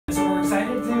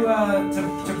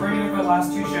to bring it over the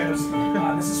last two shows.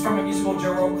 This is from a musical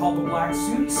Joe wrote called The Black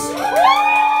Suits.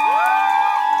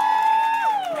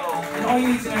 And all you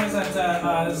need to know is that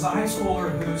this is a high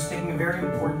schooler who's taking a very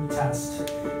important test.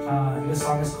 And this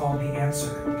song is called The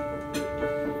Answer.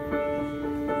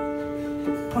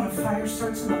 When a fire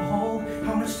starts in the hole,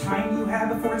 how much time do you have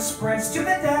before it spreads to the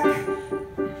deck?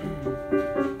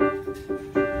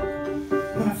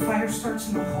 When a fire starts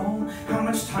in the hole, how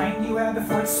much time do you have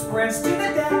before it spreads to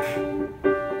the deck?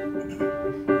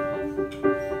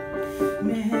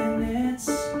 Minutes,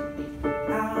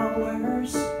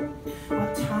 hours,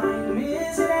 what time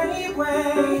is it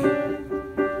anyway?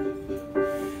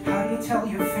 How do you tell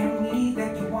your family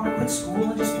that you want to quit school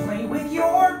and just play with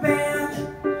your band?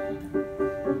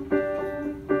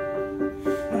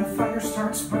 When a fire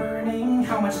starts burning,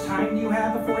 how much time do you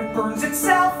have before it burns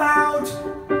itself out?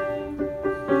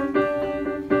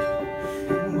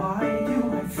 And why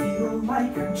do I feel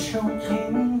like I'm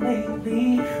choking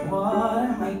lately? What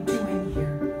am I doing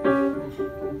here?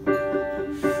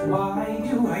 Why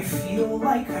do I feel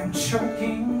like I'm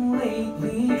choking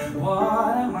lately?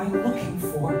 What am I looking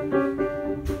for?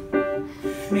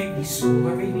 Maybe school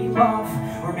or maybe love,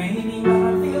 or maybe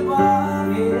none of the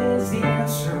above is the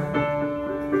answer.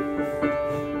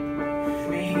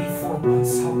 Maybe for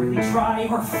once I'll really try,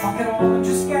 or fuck it all and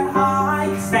just get high,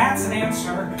 'cause that's an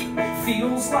answer,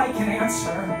 feels like an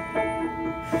answer.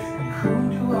 And who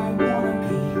do I wanna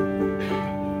be?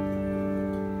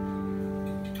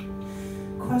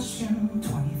 Question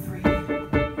 23.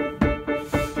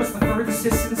 What's the furthest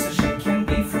distance a ship can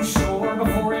be from shore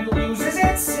before it loses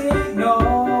its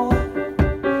signal?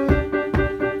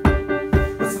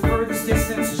 What's the furthest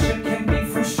distance a ship can be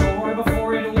from shore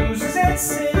before it loses its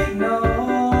signal?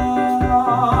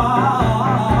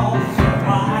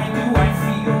 Why do I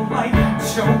feel like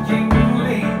choking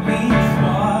lately?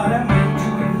 What am I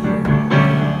doing here?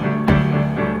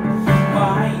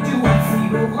 Why do I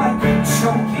feel like I'm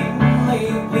choking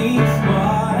lately?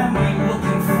 What am I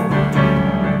looking for?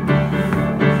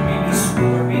 Maybe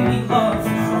school or maybe love,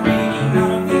 or maybe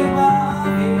none of the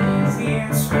above is the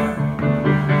answer.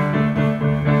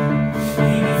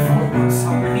 Maybe for once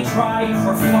I'll really try,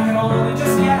 or fuck it all and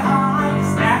just get high,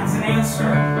 'cause that's an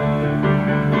answer.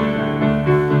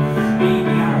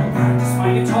 Maybe I'll practice my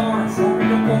guitar, or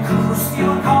read a book, or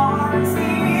steal a car and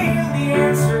steal the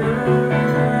answer.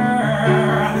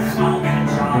 I'll get a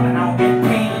job and I'll get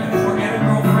paid, or get a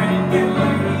girlfriend and get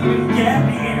laid and get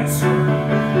the answer.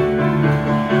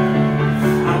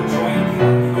 I'll join the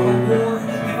army, go to war,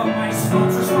 give up my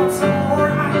smokes or smoke some more.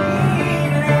 I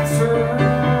need an answer.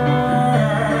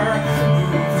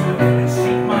 Move to the village,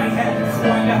 shake my head,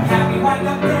 wind up happy, wind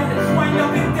up dead, wind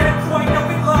up in debt, wind up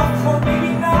in love, or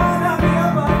maybe none of the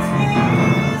above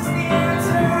is the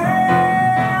answer.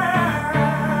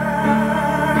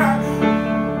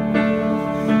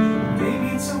 Maybe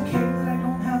it's okay that I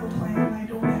don't have a plan, I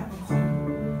don't have a clue.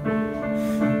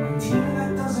 I'm 19 and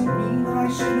that doesn't mean that I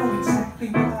should know exactly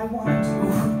what I want to do,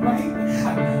 right?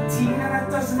 I'm 19 and that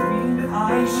doesn't mean that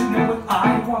I should know what I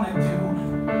want to do.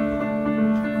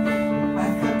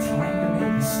 I've got time to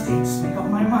make mistakes, make up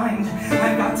my mind.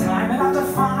 I've got time and I've to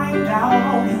find out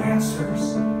all the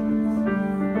answers.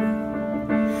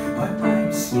 But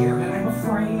I'm scared and I'm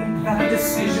afraid that a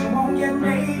decision won't get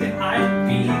made, and I'll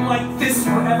be like this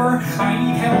forever. I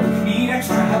need help, need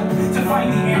extra help to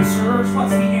find the answers.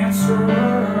 What's the answer?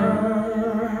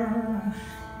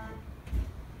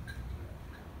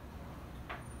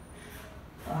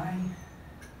 I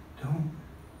don't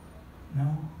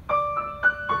know. I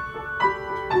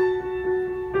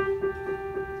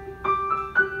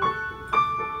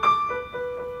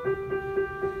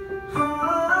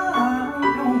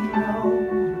don't know.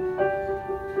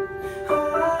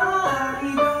 I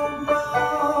don't know.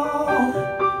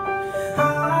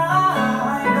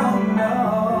 I don't know. I don't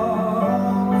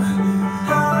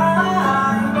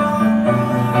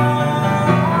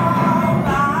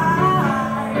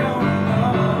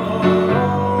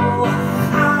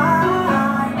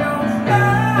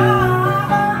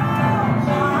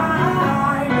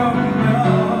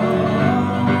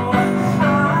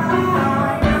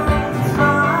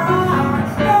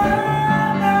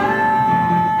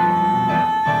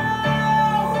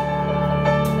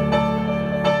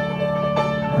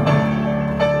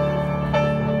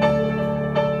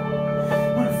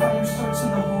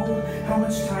How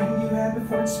much time do you have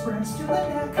before it spreads to the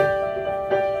neck?